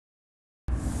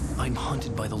I'm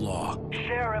hunted by the law.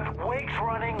 Sheriff, Wake's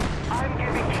running. I'm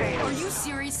giving chase. Are you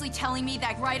seriously telling me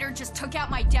that writer just took out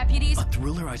my deputies? A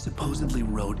thriller I supposedly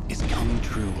wrote is coming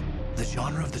true. The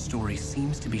genre of the story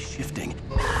seems to be shifting.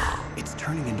 It's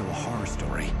turning into a horror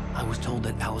story. I was told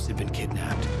that Alice had been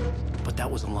kidnapped, but that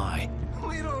was a lie.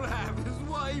 We don't have his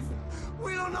wife.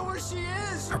 We don't know where she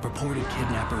is. Her purported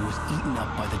kidnapper was eaten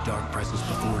up by the dark presence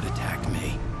before it attacked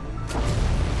me.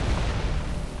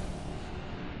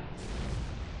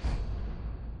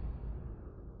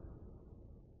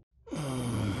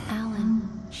 Alan,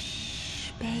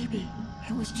 shh, baby.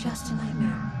 It was just a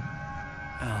nightmare.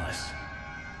 Alice.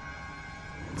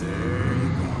 There you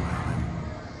go, Alan.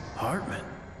 Hartman.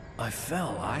 I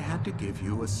fell. I had to give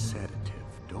you a sedative.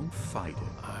 Don't fight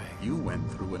it. You went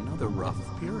through another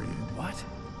rough period. What?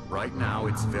 Right now,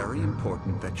 it's very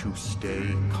important that you stay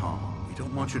calm. We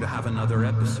don't want you to have another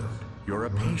episode. You're a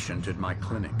patient at my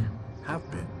clinic. Have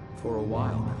been for a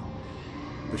while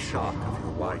now. The shock of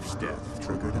your wife's death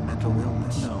triggered a mental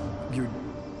illness. No, you're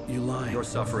lying. You're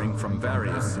suffering from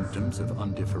various symptoms of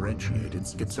undifferentiated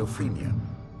schizophrenia.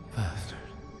 Bastard.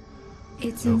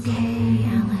 It's okay,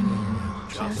 Alan.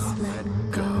 Just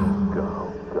let go.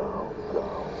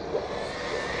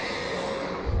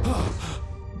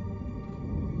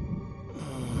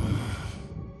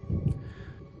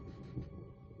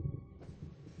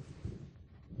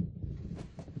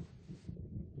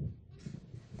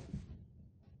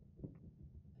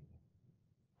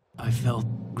 I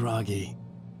felt groggy.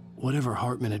 Whatever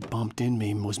Hartman had bumped in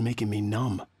me was making me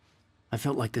numb. I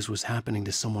felt like this was happening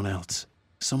to someone else.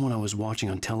 Someone I was watching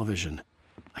on television.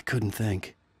 I couldn't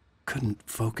think. Couldn't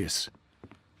focus.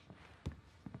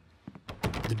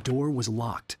 The door was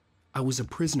locked. I was a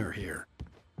prisoner here.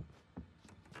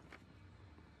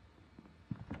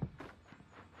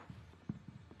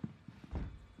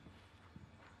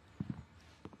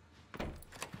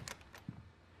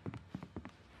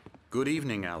 Good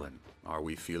evening, Alan. Are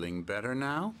we feeling better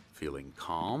now? Feeling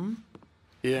calm?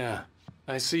 Yeah.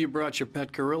 I see you brought your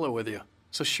pet gorilla with you.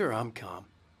 So sure, I'm calm.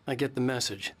 I get the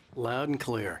message. Loud and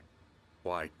clear.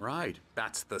 Why, right.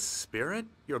 That's the spirit.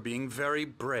 You're being very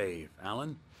brave,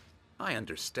 Alan. I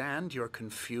understand you're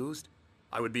confused.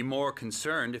 I would be more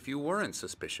concerned if you weren't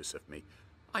suspicious of me.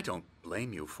 I don't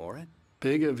blame you for it.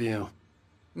 Big of you.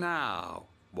 Now,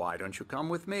 why don't you come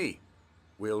with me?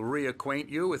 We'll reacquaint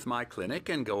you with my clinic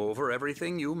and go over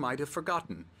everything you might have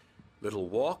forgotten. Little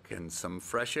walk and some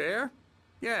fresh air?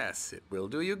 Yes, it will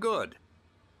do you good.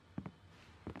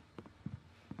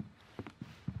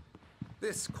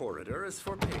 This corridor is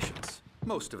for patients.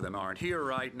 Most of them aren't here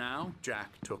right now.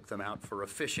 Jack took them out for a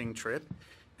fishing trip,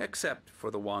 except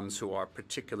for the ones who are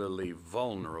particularly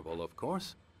vulnerable, of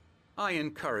course. I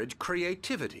encourage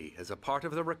creativity as a part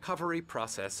of the recovery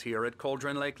process here at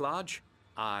Cauldron Lake Lodge.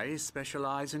 I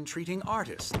specialize in treating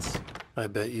artists. I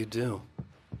bet you do.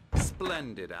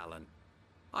 Splendid, Alan.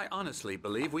 I honestly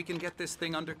believe we can get this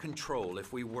thing under control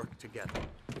if we work together.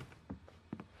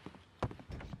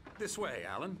 This way,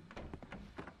 Alan.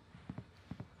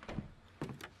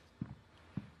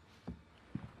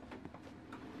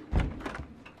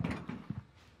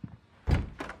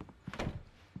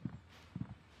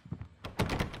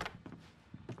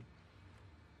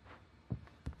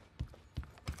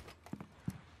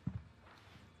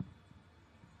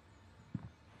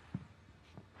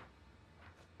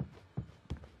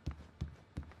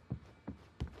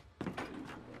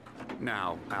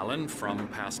 Now, Alan, from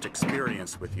past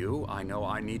experience with you, I know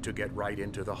I need to get right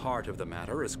into the heart of the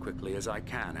matter as quickly as I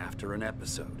can after an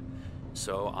episode.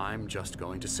 So I'm just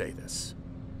going to say this.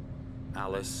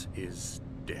 Alice is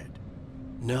dead.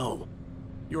 No.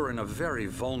 You're in a very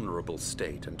vulnerable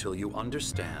state until you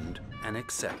understand and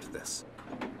accept this.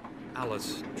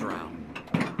 Alice drowned,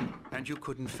 and you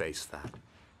couldn't face that.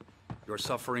 You're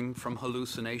suffering from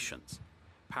hallucinations,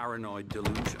 paranoid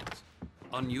delusions,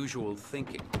 unusual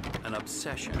thinking, an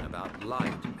obsession about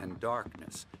light and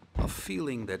darkness, a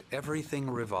feeling that everything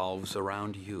revolves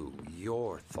around you,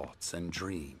 your thoughts and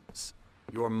dreams.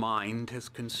 Your mind has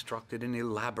constructed an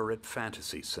elaborate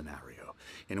fantasy scenario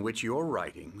in which your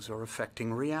writings are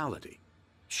affecting reality.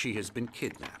 She has been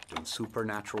kidnapped and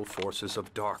supernatural forces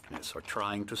of darkness are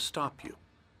trying to stop you.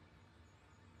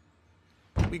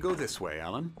 We go this way,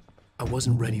 Alan. I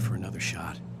wasn't ready for another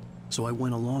shot, so I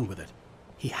went along with it.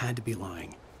 He had to be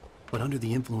lying. But under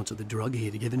the influence of the drug he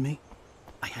had given me,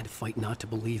 I had to fight not to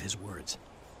believe his words.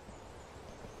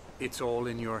 It's all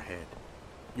in your head.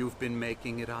 You've been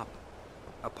making it up.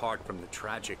 Apart from the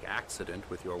tragic accident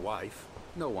with your wife,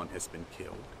 no one has been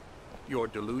killed. Your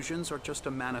delusions are just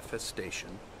a manifestation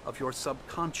of your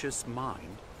subconscious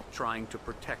mind trying to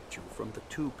protect you from the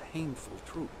too painful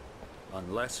truth.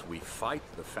 Unless we fight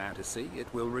the fantasy, it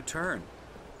will return.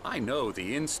 I know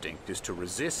the instinct is to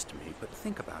resist me, but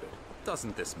think about it.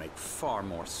 Doesn't this make far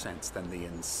more sense than the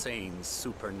insane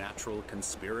supernatural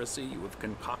conspiracy you have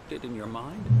concocted in your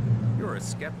mind? You're a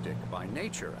skeptic by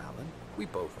nature, Alan. We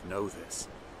both know this.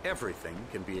 Everything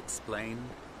can be explained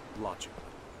logically.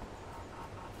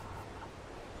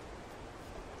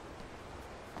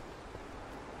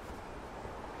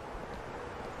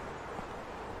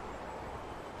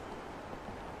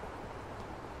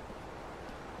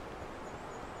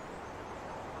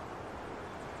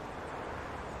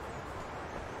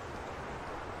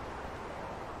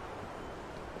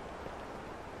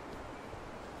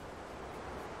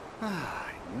 I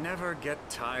never get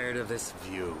tired of this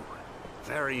view.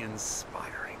 Very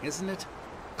inspiring, isn't it?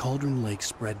 Cauldron Lake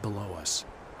spread below us.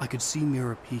 I could see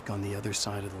Mirror Peak on the other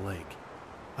side of the lake.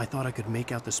 I thought I could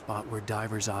make out the spot where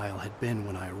Diver's Isle had been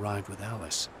when I arrived with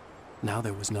Alice. Now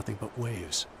there was nothing but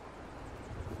waves.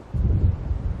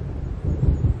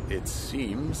 It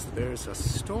seems there's a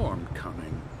storm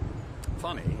coming.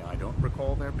 Funny, I don't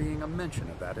recall there being a mention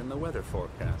of that in the weather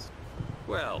forecast.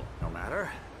 Well, no matter.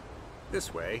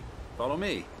 This way. Follow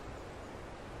me.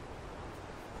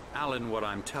 Alan, what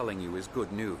I'm telling you is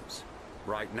good news.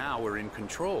 Right now, we're in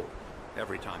control.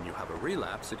 Every time you have a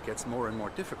relapse, it gets more and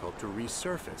more difficult to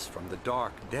resurface from the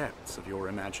dark depths of your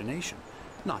imagination.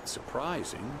 Not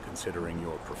surprising, considering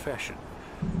your profession.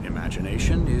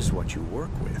 Imagination is what you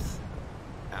work with.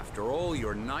 After all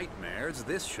your nightmares,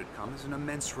 this should come as an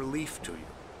immense relief to you.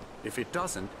 If it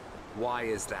doesn't, why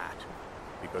is that?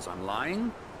 Because I'm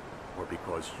lying? Or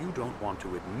because you don't want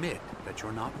to admit that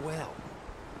you're not well?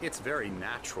 It's very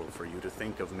natural for you to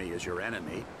think of me as your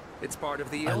enemy. It's part of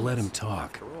the illness. I let him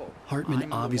talk.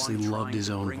 Hartman obviously loved his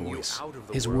own voice.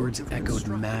 His words echoed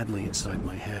madly inside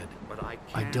my head.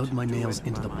 I dug my nails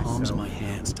into the palms of my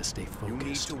hands to stay focused. You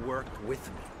need to work with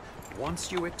me. Once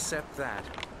you accept that,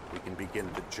 we can begin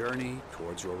the journey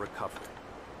towards your recovery.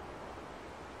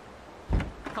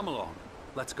 Come along.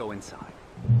 Let's go inside.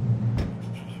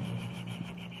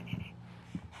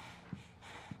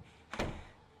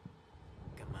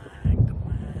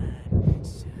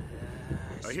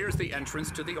 Here's the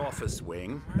entrance to the office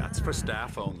wing. That's for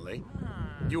staff only.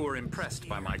 You were impressed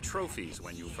by my trophies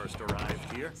when you first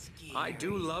arrived here. I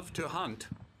do love to hunt.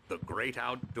 The great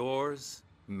outdoors,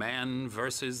 man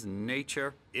versus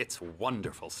nature. It's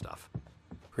wonderful stuff.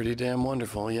 Pretty damn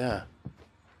wonderful, yeah.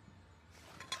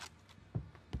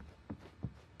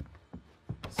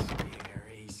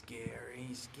 Scary, scary,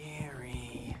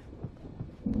 scary.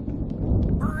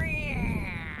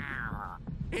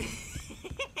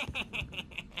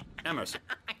 Emerson.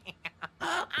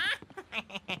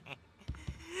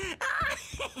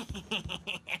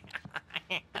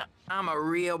 I'm a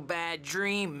real bad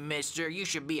dream, mister. You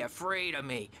should be afraid of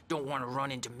me. Don't want to run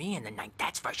into me in the night,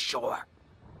 that's for sure.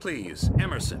 Please,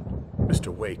 Emerson. Mr.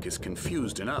 Wake is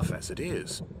confused enough as it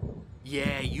is.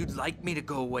 Yeah, you'd like me to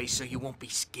go away so you won't be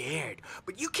scared.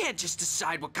 But you can't just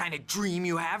decide what kind of dream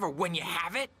you have or when you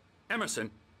have it.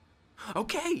 Emerson.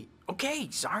 Okay.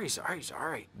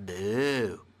 Sorry.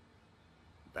 Boo.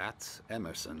 That's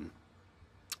Emerson.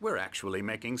 We're actually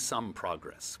making some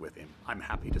progress with him, I'm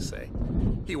happy to say.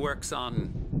 He works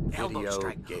on video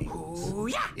games. Ooh,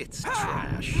 yeah. It's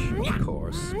trash, of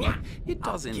course, but it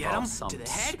does involve some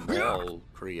small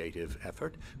creative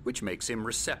effort, which makes him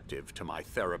receptive to my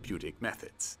therapeutic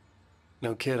methods.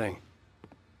 No kidding.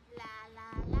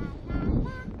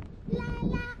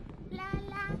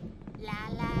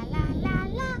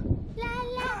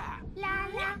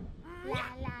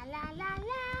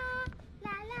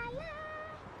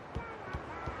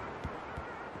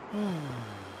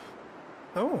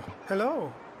 Oh,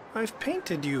 hello. I've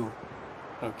painted you.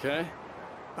 Okay.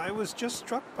 I was just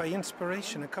struck by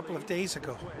inspiration a couple of days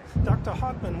ago. Dr.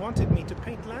 Hartman wanted me to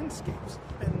paint landscapes,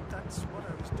 and that's what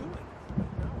I was doing.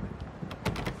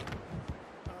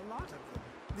 A lot of them.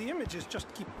 The images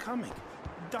just keep coming.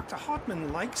 Dr.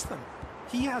 Hartman likes them.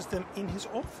 He has them in his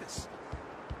office.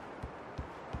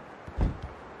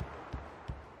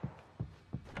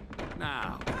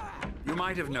 Now, you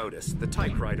might have noticed the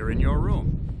typewriter in your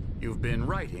room. You've been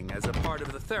writing as a part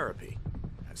of the therapy.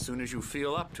 As soon as you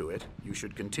feel up to it, you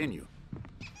should continue.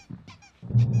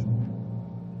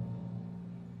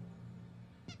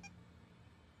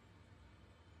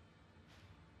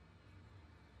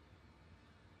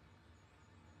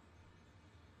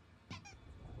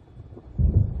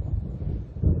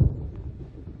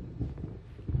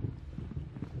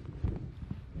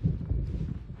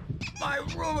 My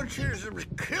rheumatism's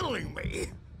killing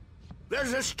me.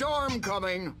 There's a storm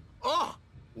coming. Oh,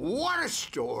 what a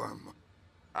storm.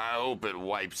 I hope it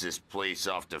wipes this place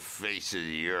off the face of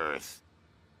the earth.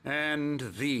 And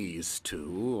these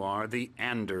two are the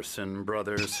Anderson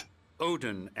brothers,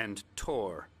 Odin and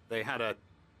TOR. They had a,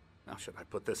 how should I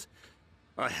put this,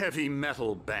 a heavy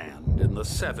metal band in the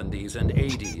 70s and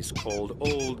 80s called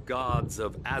Old Gods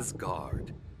of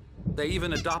Asgard. They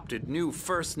even adopted new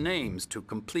first names to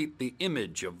complete the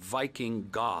image of Viking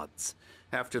gods.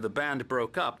 After the band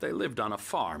broke up, they lived on a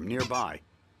farm nearby.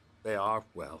 They are,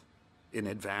 well, in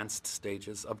advanced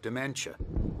stages of dementia.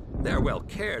 They're well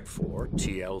cared for,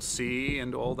 TLC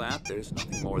and all that. There's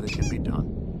nothing more that can be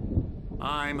done.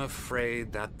 I'm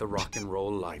afraid that the rock and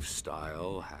roll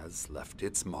lifestyle has left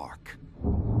its mark.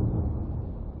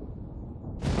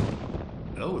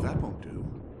 Oh, that won't do.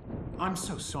 I'm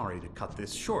so sorry to cut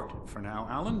this short for now,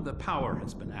 Alan. The power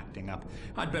has been acting up.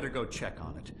 I'd better go check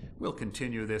on it. We'll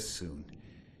continue this soon.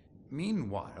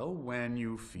 Meanwhile, when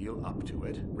you feel up to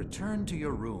it, return to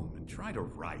your room and try to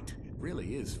write. It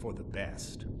really is for the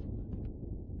best.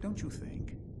 Don't you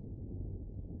think?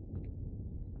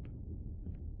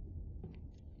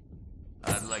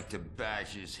 I'd like to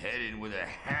bash his head in with a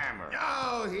hammer.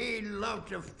 Oh, he'd love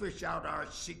to fish out our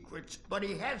secrets, but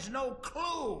he has no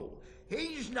clue.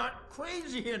 He's not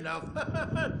crazy enough.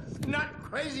 Not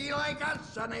crazy like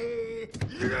us, Sonny.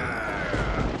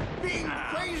 Yeah! Being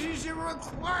crazy's a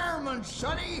requirement,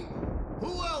 Sonny.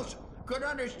 Who else could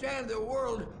understand the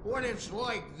world when it's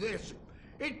like this?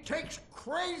 It takes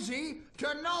crazy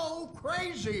to know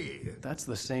crazy. That's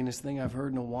the sanest thing I've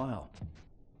heard in a while.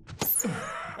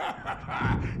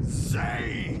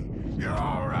 Zane! You're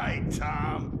all right,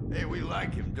 Tom. Hey, we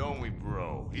like him, don't we,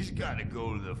 bro? He's got to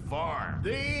go to the farm.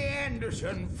 The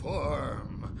Anderson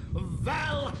farm.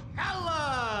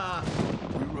 Valhalla!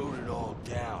 We wrote it all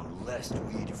down, lest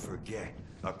we forget.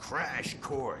 A crash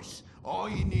course. All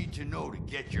you need to know to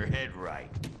get your head right.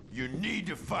 You need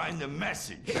to find the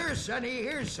message. Here, Sonny,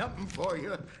 here's something for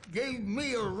you. Gave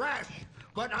me a rash,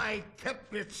 but I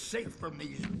kept it safe from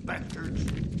these bastards.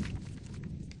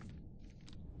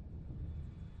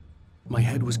 My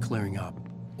head was clearing up,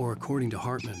 or according to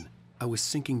Hartman, I was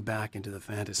sinking back into the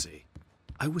fantasy.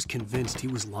 I was convinced he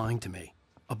was lying to me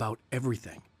about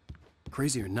everything.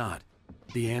 Crazy or not,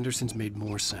 the Andersons made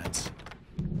more sense.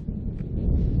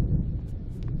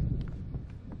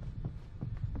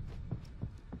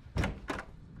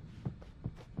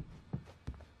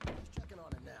 Checking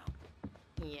on it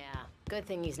now. Yeah, good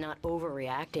thing he's not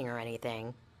overreacting or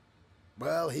anything.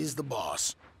 Well, he's the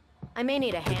boss. I may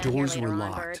need a hand The doors here were later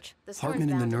on, locked. Birch. This Hartman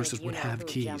one's and the bound to nurses make would you have know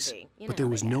keys, jumpy. You but know there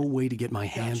how was they no get. way to get my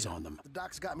hands on them. The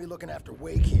doc's got me looking after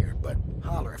Wake here, but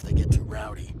holler if they get too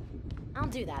rowdy. I'll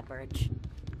do that, Birch.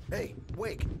 Hey,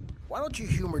 Wake, why don't you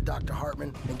humor Dr.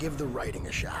 Hartman and give the writing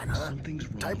a shot, huh? Something's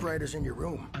wrong. Typewriter's in your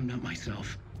room. I'm not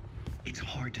myself. It's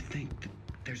hard to think that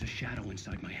there's a shadow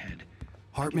inside my head.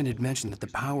 Hartman had mentioned that the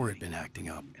power had been acting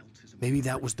up. Maybe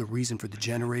that was the reason for the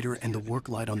generator and the work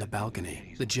light on the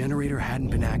balcony. The generator hadn't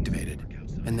been activated,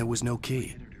 and there was no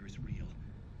key.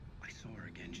 I saw her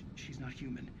again. She's not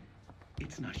human.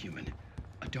 It's not human.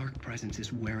 A dark presence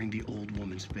is wearing the old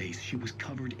woman's face. She was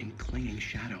covered in clinging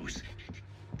shadows.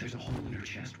 There's a hole in her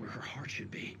chest where her heart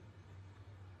should be.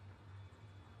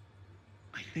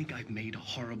 I think I've made a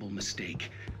horrible mistake.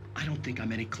 I don't think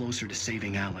I'm any closer to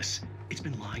saving Alice. It's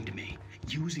been lying to me,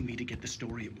 using me to get the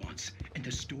story it wants, and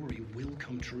the story will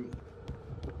come true.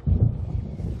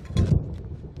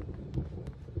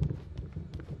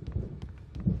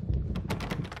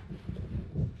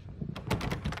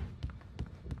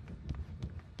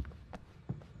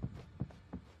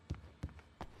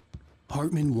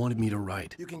 Hartman wanted me to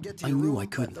write. You can get to I your knew room I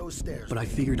by couldn't, those stairs. but I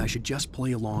figured I should just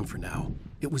play along for now.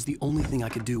 It was the only thing I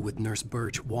could do with Nurse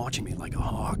Birch watching me like a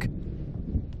hawk.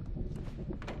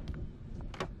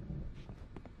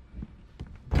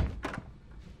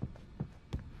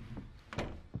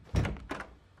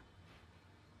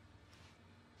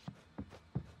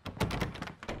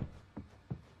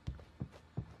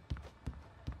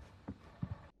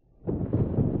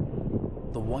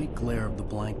 The white glare of the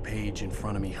blank page in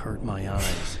front of me hurt my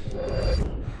eyes.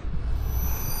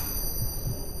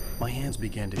 My hands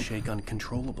began to shake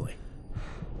uncontrollably.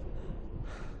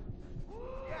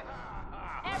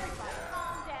 Everybody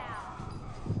calm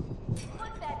down.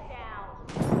 Put that down.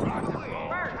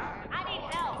 Bert, I need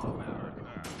help.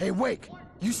 Hey, Wake,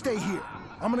 you stay here.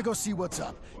 I'm gonna go see what's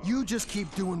up. You just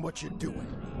keep doing what you're doing.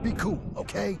 Be cool,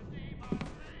 okay?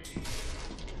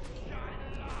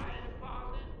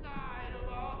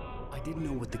 I didn't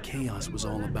know what the chaos was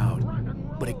all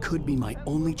about, but it could be my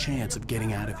only chance of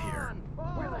getting out of here.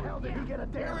 Where the hell did he get a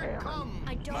damn hammer?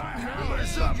 I don't My know.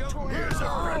 hammer's up. Here's a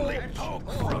friendly poke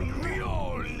from the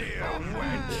old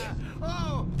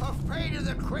Oh, afraid of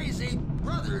the crazy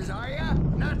brothers, are ya?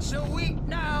 Not so weak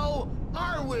now,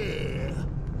 are we?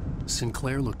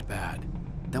 Sinclair looked bad.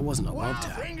 That wasn't a love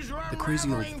tap. The crazy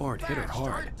old fart hit her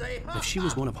hard. If she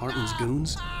was one of Hartman's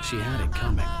goons, she had it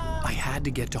coming. I had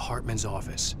to get to Hartman's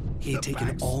office. He had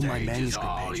taken all my manuscript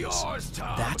pages.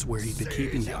 That's where he'd been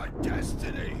keeping them.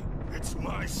 Destiny. It's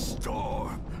my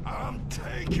store. I'm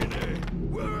taking it.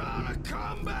 We're on a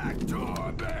comeback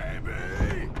tour,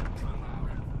 baby.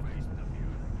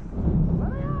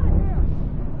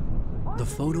 The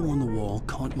photo on the wall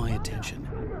caught my attention.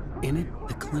 In it,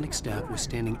 the clinic staff was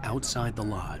standing outside the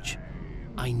lodge.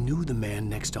 I knew the man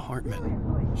next to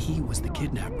Hartman. He was the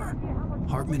kidnapper.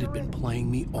 Hartman had been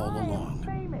playing me all along.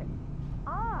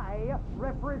 I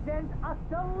represent a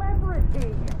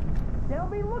celebrity. They'll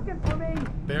be looking for me.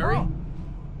 Barry? Oh.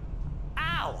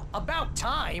 Ow! About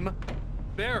time!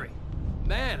 Barry,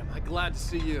 man, am I glad to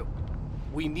see you.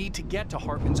 We need to get to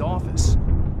Hartman's office.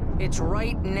 It's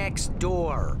right next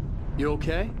door. You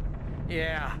okay?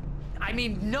 Yeah. I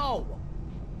mean, no!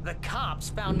 The cops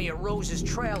found me at Rose's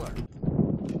trailer.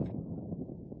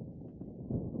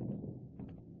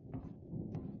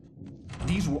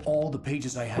 These were all the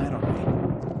pages I had on me.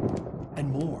 And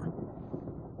more.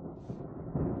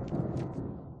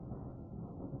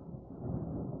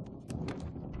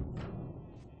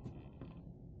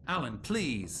 Alan,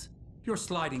 please. You're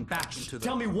sliding back into the...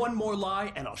 Tell me one more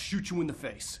lie and I'll shoot you in the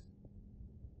face.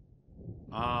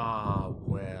 Ah,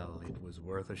 well, it was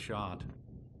worth a shot.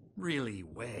 Really,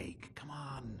 Wake, come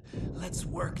on. Let's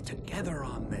work together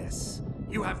on this.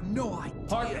 You have no idea...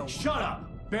 Hartman, shut up!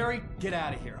 Barry, get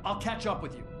out of here. I'll catch up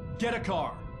with you. Get a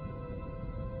car.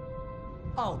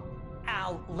 Oh,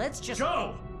 Al, let's just...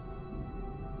 Go!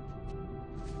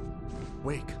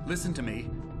 Wake, listen to me.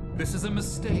 This is a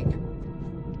mistake.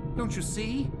 Don't you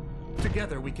see?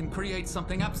 Together we can create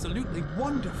something absolutely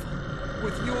wonderful.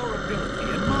 With your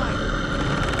ability and mine.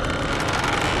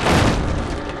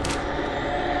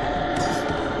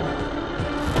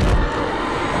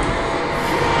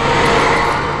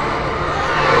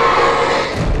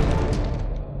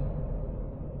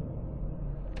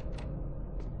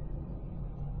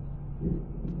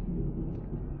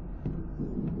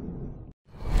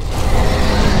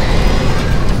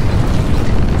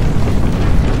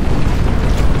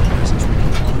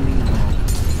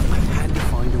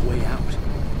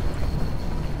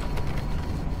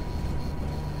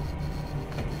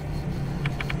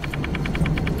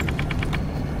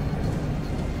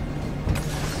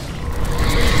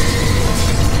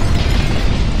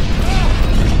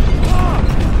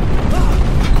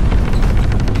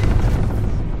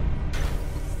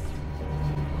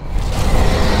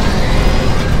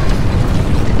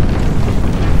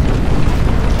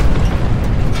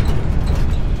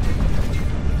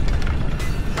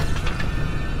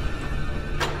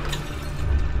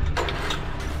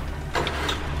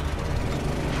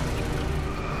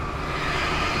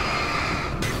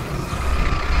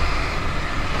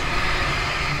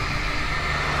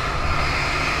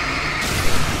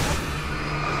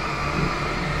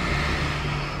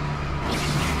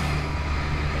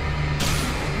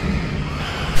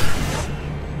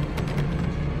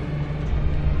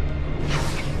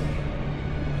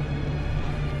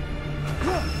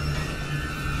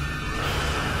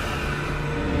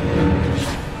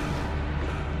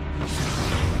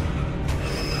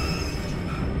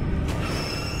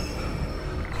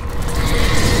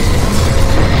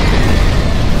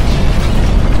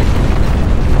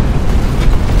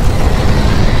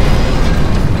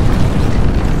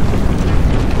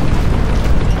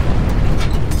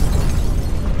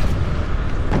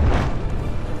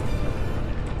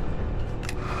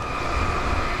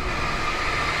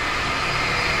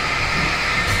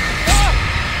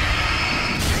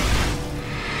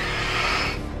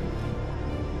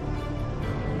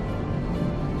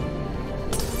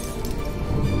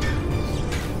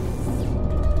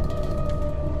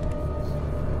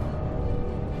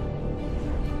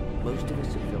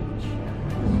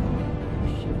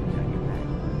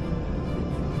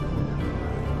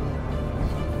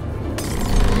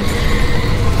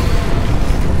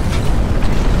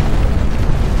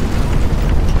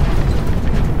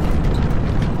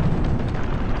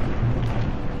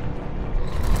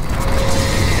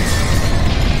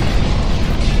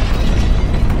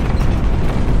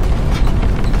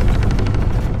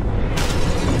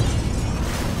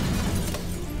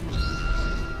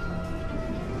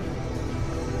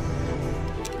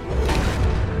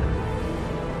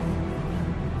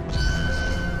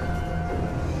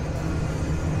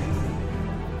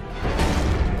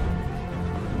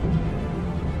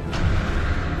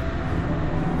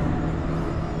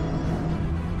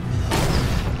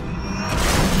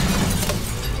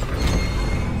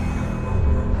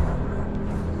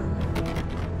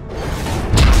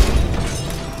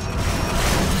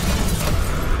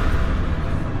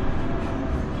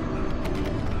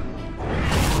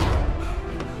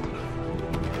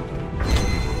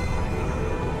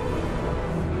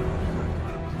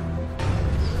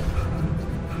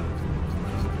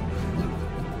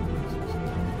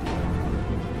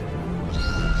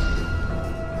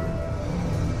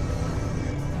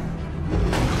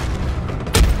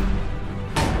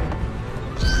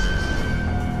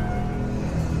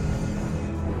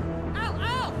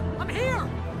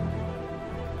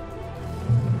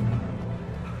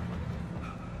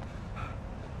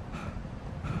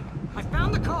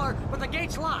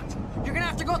 gate's locked. You're gonna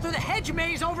have to go through the hedge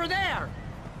maze over there.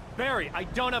 Barry, I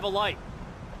don't have a light.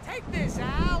 Take this,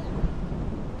 Al.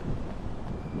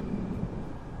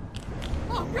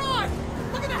 Oh, God!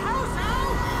 Look at the house, Al!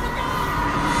 Look out!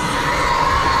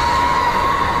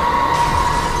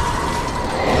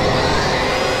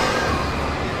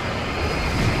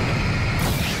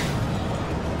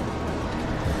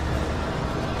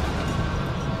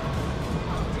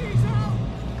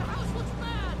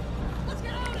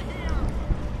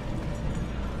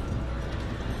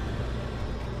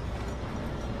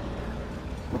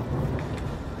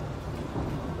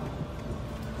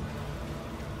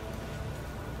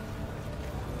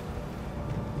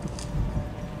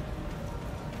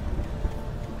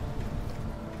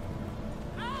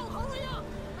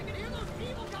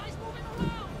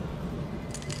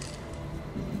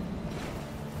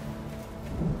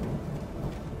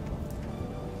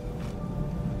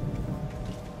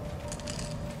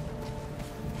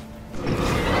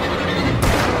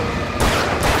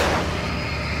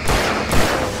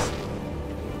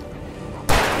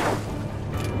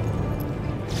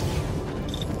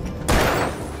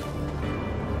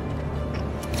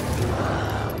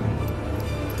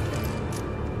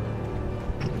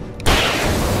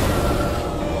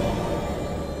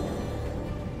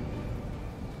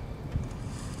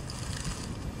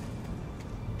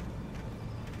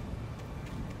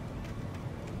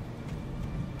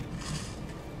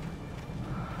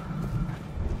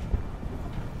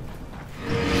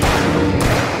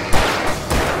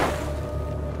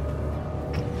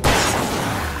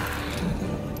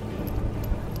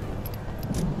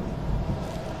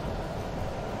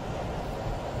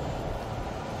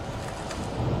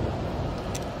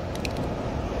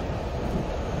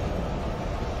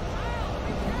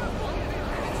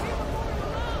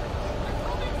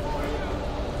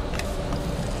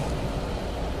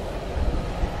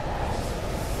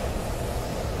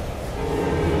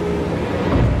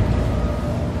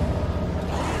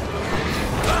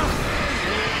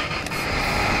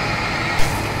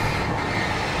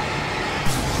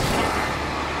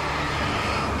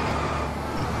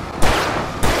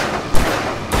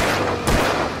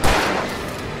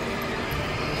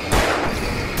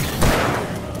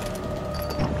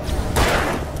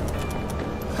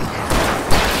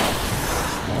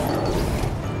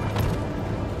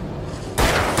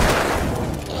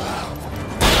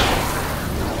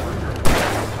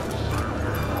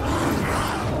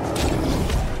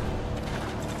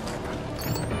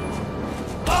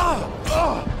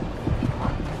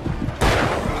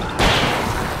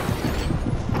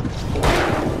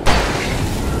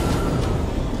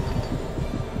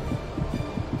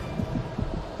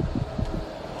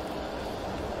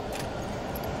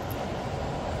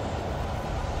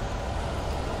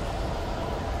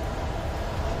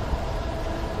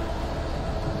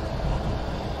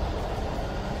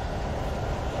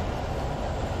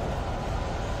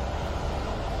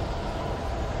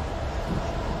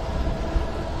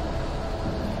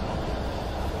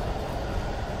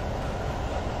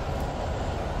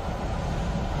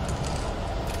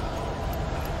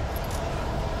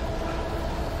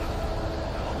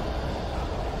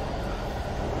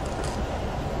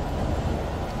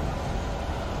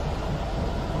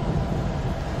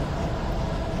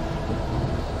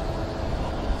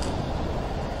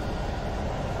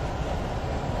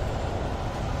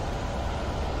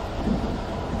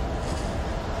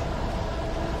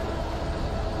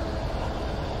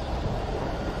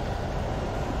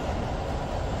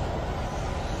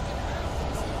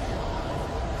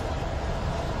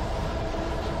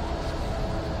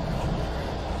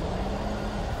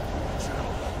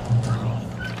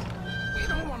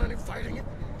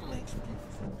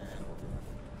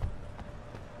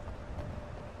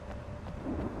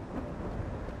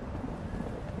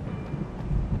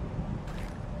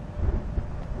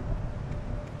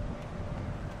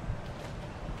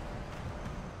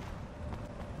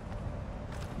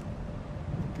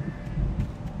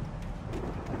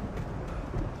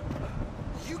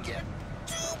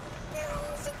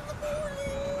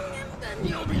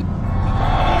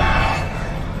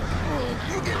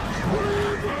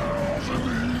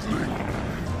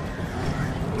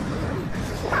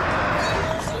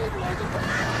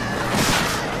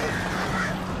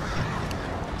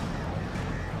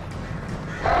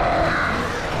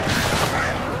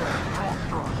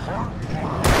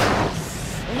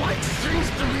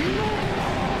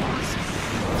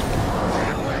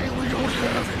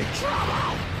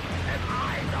 Trouble! And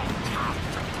I don't have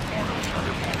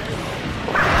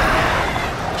to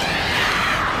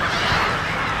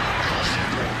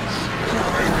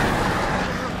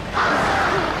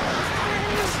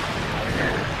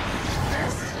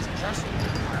first.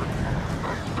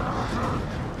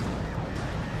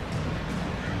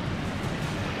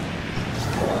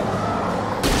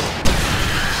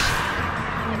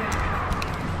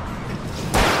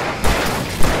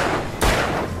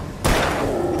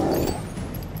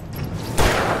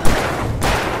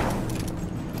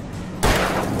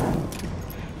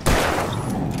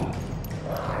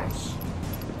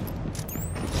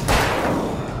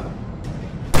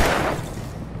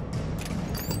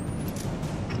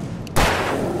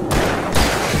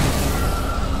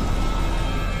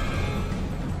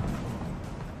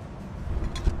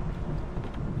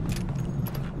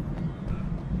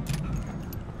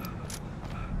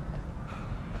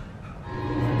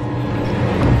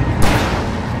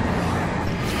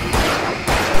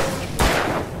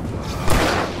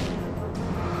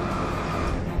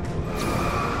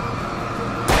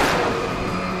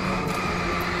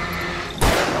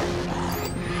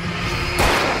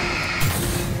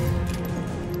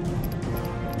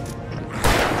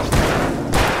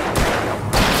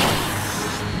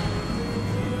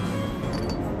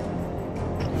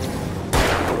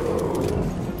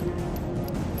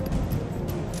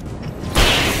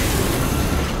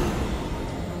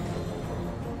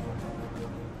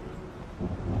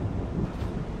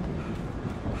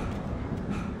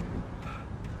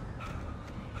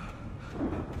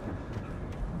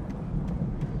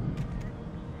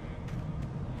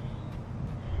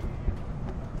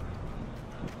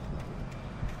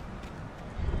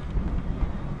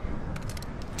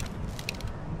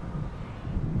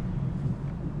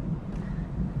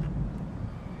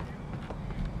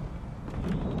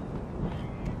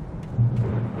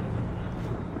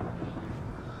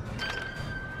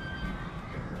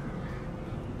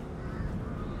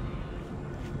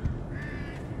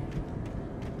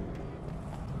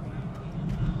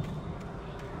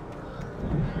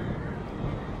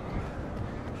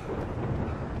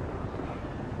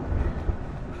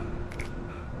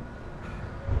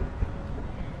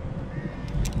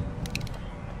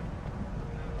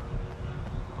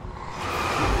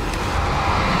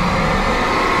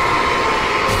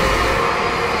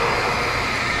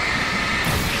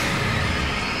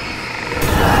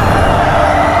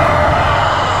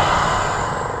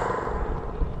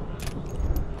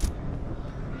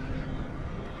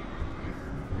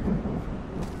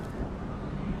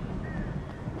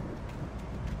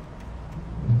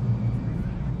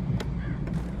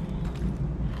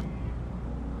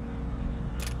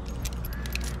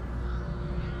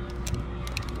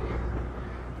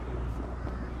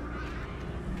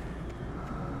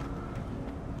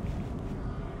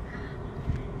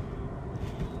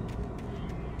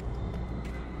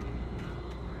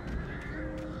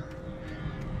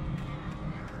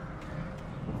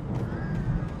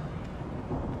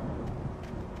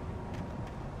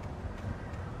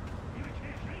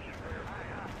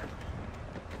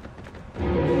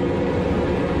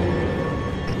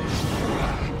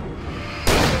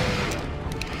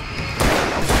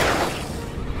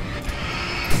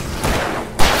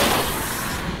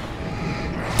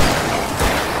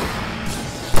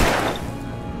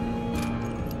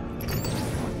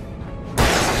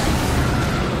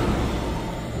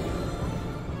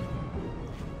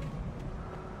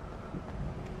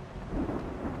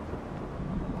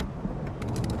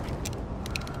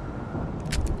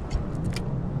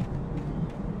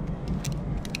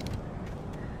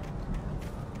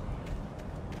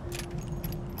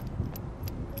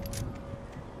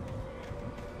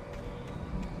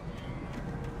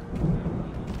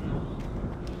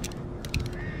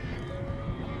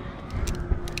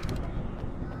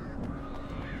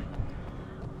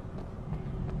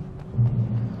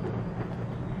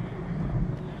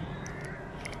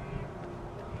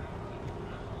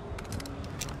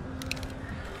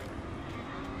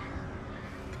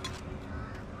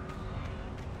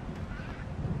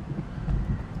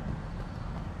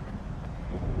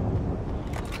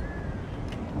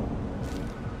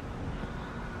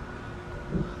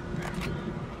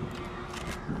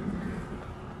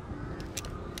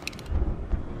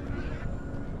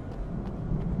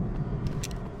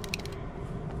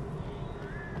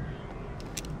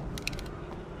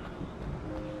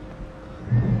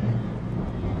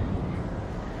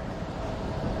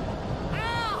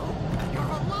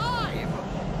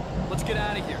 get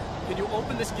out of here. Can you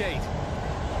open this gate?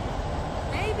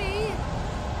 Maybe.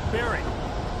 Barry.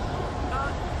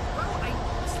 Well, I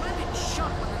slammed it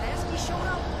shut when the nasty showed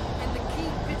up, and the key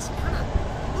fits kind of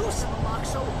loose in the lock,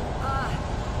 so,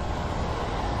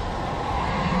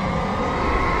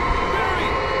 Barry!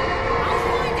 I'll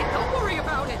find it. Don't worry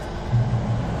about it.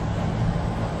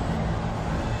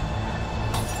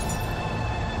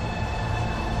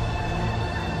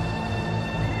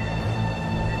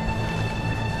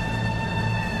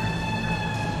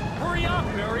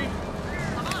 Barry?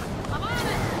 I'm on it! I'm on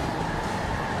it!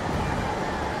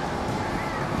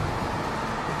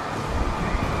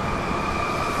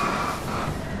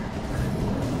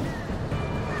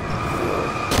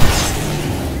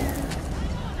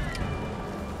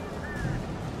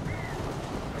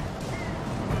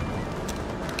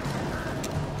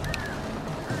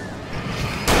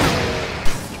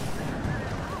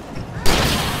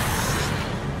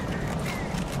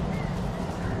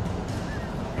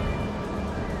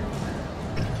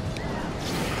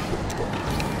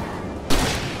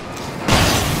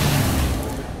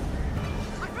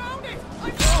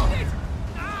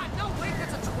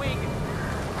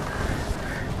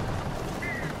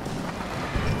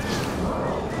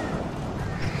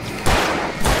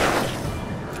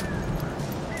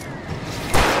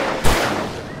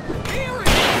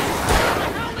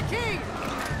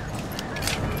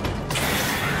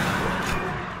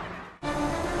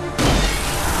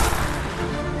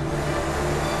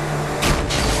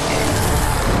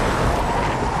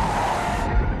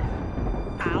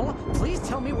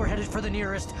 For the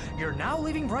nearest, you're now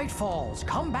leaving Bright Falls.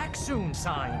 Come back soon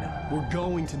sign. We're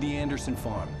going to the Anderson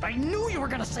farm. I knew you were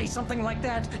gonna say something like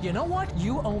that. You know what?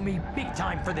 You owe me big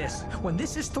time for this. When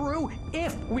this is through,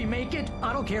 if we make it,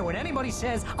 I don't care what anybody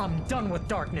says, I'm done with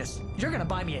darkness. You're gonna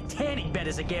buy me a tanning bed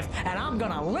as a gift, and I'm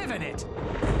gonna live in it.